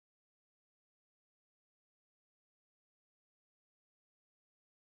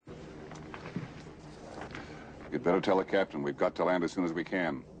You'd better tell the captain. We've got to land as soon as we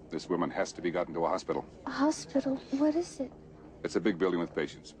can. This woman has to be gotten to a hospital. A hospital? What is it? It's a big building with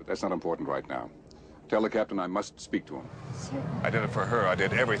patients, but that's not important right now. Tell the captain I must speak to him. Certainly. I did it for her. I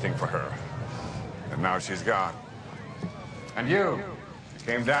did everything for her. And now she's gone. And you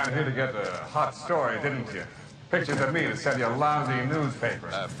came down here to get a hot story, didn't you? Pictures of me to sell your lousy newspaper.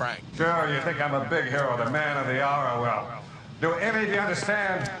 Frank. Sure, you think I'm a big hero, the man of the hour. Well, do any of you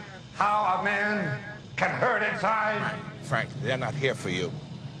understand how a man can hurt inside? Frank, they're not here for you.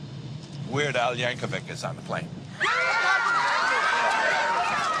 Weird Al Yankovic is on the plane.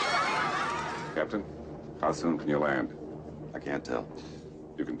 Captain, how soon can you land? I can't tell.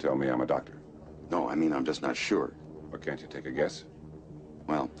 You can tell me. I'm a doctor. No, I mean, I'm just not sure. Or can't you take a guess?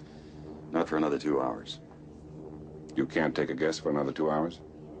 Well, not for another 2 hours. You can't take a guess for another 2 hours?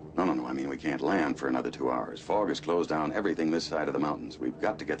 No. I mean, we can't land for another 2 hours. Fog has closed down everything this side of the mountains. We've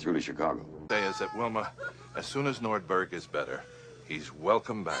got to get through to Chicago. Say is that, Wilma, as soon as Nordberg is better, he's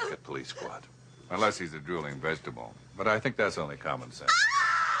welcome back at police squad. Unless he's a drooling vegetable. But I think that's only common sense.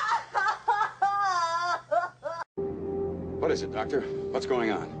 What is it, Doctor? What's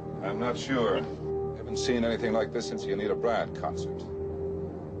going on? I'm not sure. Haven't seen anything like this since the Anita Bryant concert.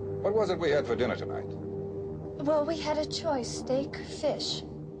 What was it we had for dinner tonight? Well, we had a choice, steak or fish.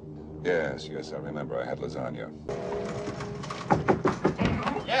 Yes, I remember. I had lasagna.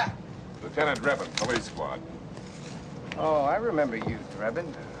 Yeah. Lieutenant Drebin, police squad. Oh, I remember you, Drebin.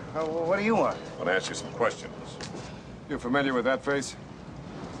 What do you want? I want to ask you some questions. You familiar with that face?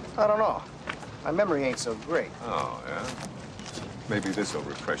 I don't know. My memory ain't so great. Oh, yeah? Maybe this will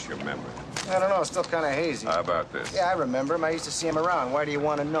refresh your memory. I don't know. It's still kind of hazy. How about this? Yeah, I remember him. I used to see him around. Why do you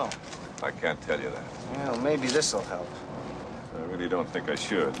want to know? I can't tell you that. Well, maybe this'll help. I really don't think I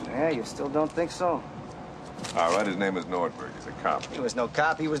should. Yeah, you still don't think so? All right, his name is Nordberg. He's a cop. He was no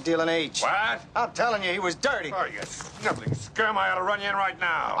cop. He was dealing H. What? I'm telling you, he was dirty. Oh, you sniveling scum. I ought to run you in right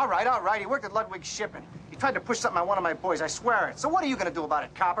now. All right. He worked at Ludwig Shipping. He tried to push something on one of my boys. I swear it. So what are you going to do about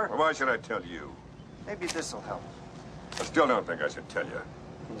it, copper? Well, why should I tell you? Maybe this'll help. I still don't think I should tell you.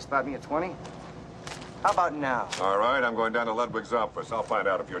 Can you spot me at 20? How about now? All right, I'm going down to Ludwig's office. I'll find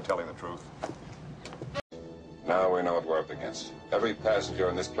out if you're telling the truth. Now we know what we're up against. Every passenger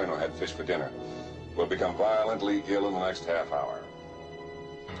in this plane who had fish for dinner will become violently ill in the next half hour.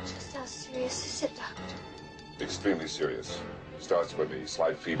 Just how serious is it, Doctor? Extremely serious. Starts with a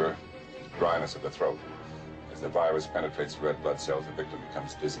slight fever, dryness of the throat. As the virus penetrates the red blood cells, the victim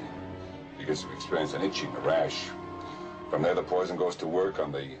becomes dizzy. Begins to experience an itching, a rash. From there, the poison goes to work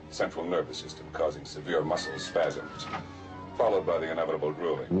on the central nervous system, causing severe muscle spasms, followed by the inevitable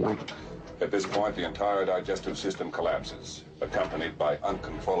drooling. At this point, the entire digestive system collapses, accompanied by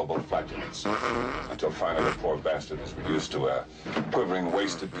uncontrollable flatulence, until finally the poor bastard is reduced to a quivering,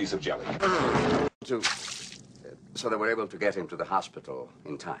 wasted piece of jelly. So they were able to get him to the hospital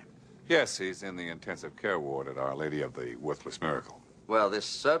in time. Yes, he's in the intensive care ward at Our Lady of the Worthless Miracle. Well, this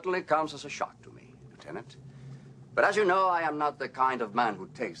certainly comes as a shock to me, Lieutenant. But as you know, I am not the kind of man who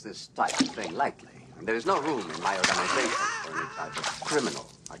takes this type of thing lightly. And there is no room in my organization for any type of criminal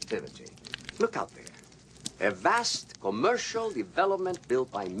activity. Look out there. A vast commercial development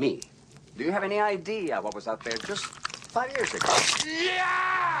built by me. Do you have any idea what was out there just 5 years ago?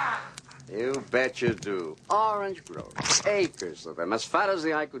 Yeah! You bet you do. Orange groves, acres of them, as far as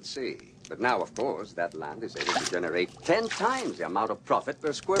the eye could see. But now, of course, that land is able to generate 10 times the amount of profit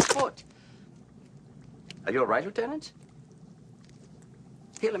per square foot. Are you all right, Lieutenant?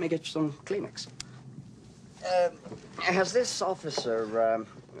 Here, let me get you some Kleenex. Has this officer,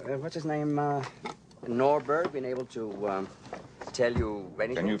 what's his name, Norberg, been able to tell you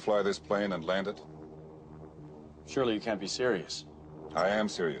anything? Can you fly this plane and land it? Surely you can't be serious. I am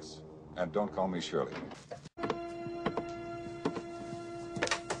serious. And don't call me Shirley.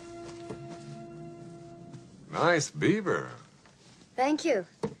 Nice beaver. Thank you.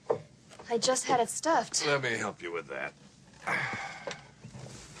 I just had it stuffed. Let me help you with that.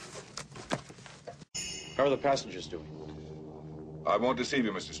 How are the passengers doing? I won't deceive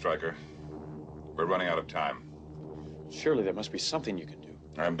you, Mr. Stryker. We're running out of time. Surely there must be something you can do.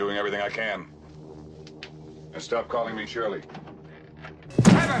 I'm doing everything I can. And stop calling me Shirley.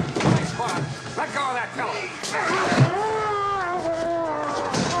 Evan, police squad, let go of that fellow.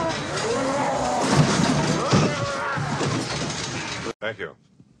 Thank you.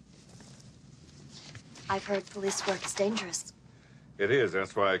 I've heard police work is dangerous. It is.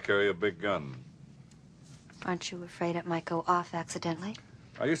 That's why I carry a big gun. Aren't you afraid it might go off accidentally?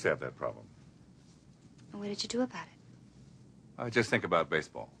 I used to have that problem. And what did you do about it? I just think about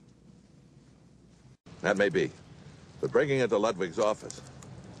baseball. That may be. But breaking into Ludwig's office,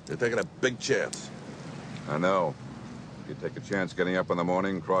 you're taking a big chance. I know. You take a chance getting up in the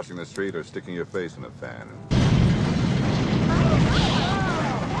morning, crossing the street, or sticking your face in a fan.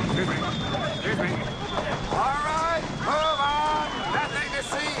 Excuse me. Excuse me. All right, move on. Nothing to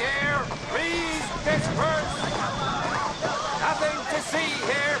see here. Please disperse. Nothing to see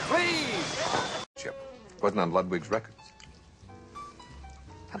here, please. Chip. Wasn't on Ludwig's records.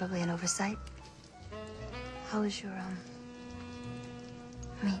 Probably an oversight. How was your,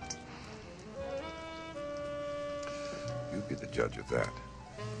 meat? You be the judge of that.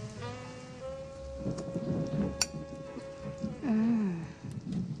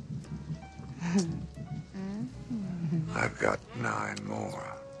 I've got 9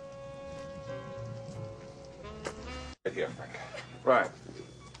 more. Right here, Frank. Right.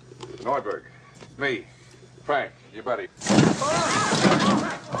 Neuberg. Me. Frank, your buddy.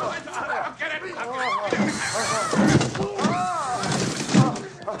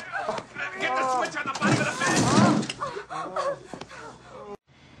 Get the switch on the bottom of the bed!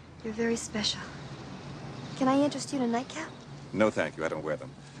 You're very special. Can I interest you in a nightcap? No, thank you. I don't wear them.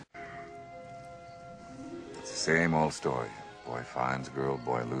 It's the same old story. Boy finds girl,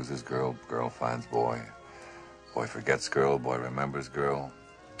 boy loses girl, girl finds boy. Boy forgets girl, boy remembers girl.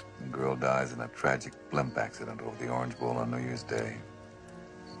 And girl dies in a tragic blimp accident over the Orange Bowl on New Year's Day.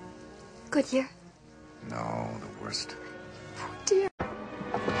 Good year. No, the worst. Oh, dear.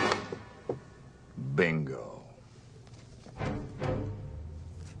 Bingo.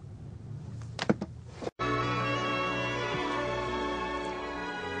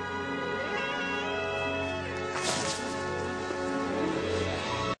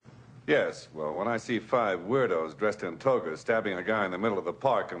 Yes, well, when I see 5 weirdos dressed in togas stabbing a guy in the middle of the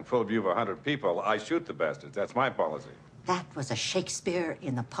park in full view of 100 people, I shoot the bastards. That's my policy. That was a Shakespeare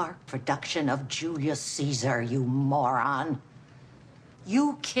in the Park production of Julius Caesar, you moron.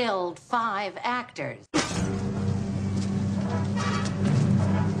 You killed 5 actors.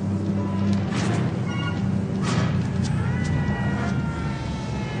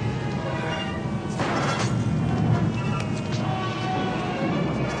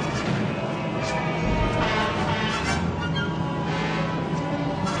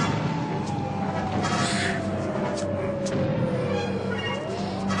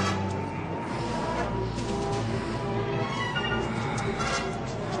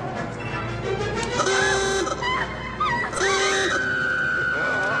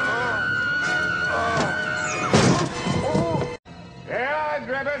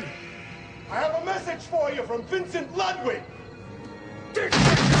 I have a message for you from Vincent Ludwig.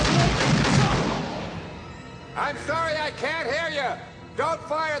 I'm sorry I can't hear you. Don't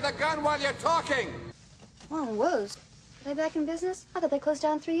fire the gun while you're talking. Well, woes. Are they back in business? I thought they closed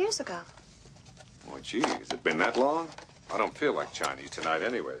down 3 years ago. Oh, gee, has it been that long? I don't feel like Chinese tonight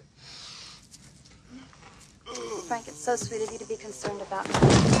anyway. Frank, it's so sweet of you to be concerned about me.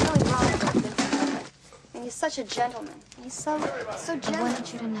 It's really wrong about Vincent Ludwig. I mean, he's such a gentleman. And he's so gentle. I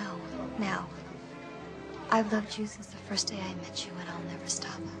wanted you to know, now, I've loved you since the first day I met you, and I'll never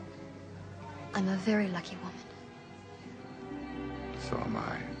stop. I'm a very lucky woman. So am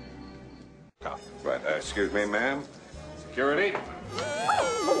I. Oh, right, excuse me, ma'am. Security?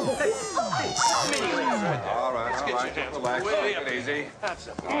 All right, just relax, take it easy.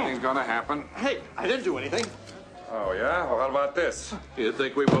 Nothing's gonna happen. Hey, I didn't do anything. Oh, yeah? Well, how about this? You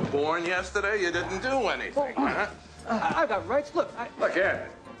think we were born yesterday? You didn't do anything, huh? I've got rights. Look, Look, Ed.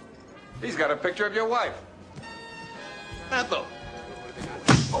 He's got a picture of your wife. Ethel.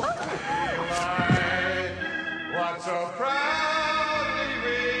 What so proudly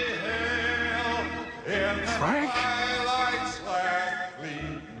we hail in the twilight slack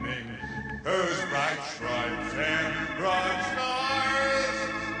gleaming, whose bright stripes and broad stars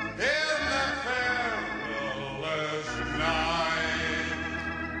in the perilous night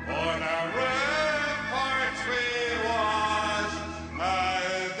on our ramparts we watch.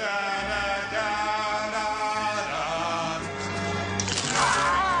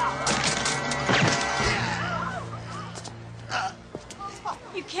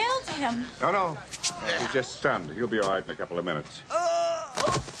 You killed him. No. He's just stunned. He'll be all right in a couple of minutes. Well,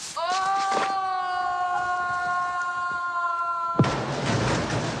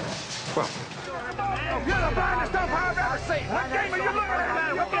 you're the finest umpire I've ever seen. What game are you looking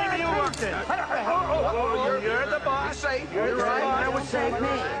at? What game are you looking at? You're the boss. You're the boss. I would save me.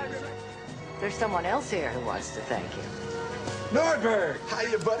 There's someone else here who wants to thank you. Nordberg!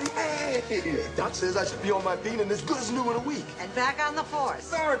 Hiya, buddy. Hey! Doc says I should be on my feet and as good as new in a week. And back on the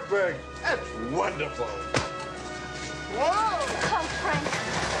force. Nordberg! That's wonderful. Whoa! Come, Frank.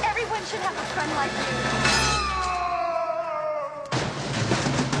 Everyone should have a friend like you.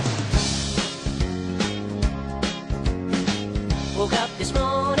 Woke up this morning.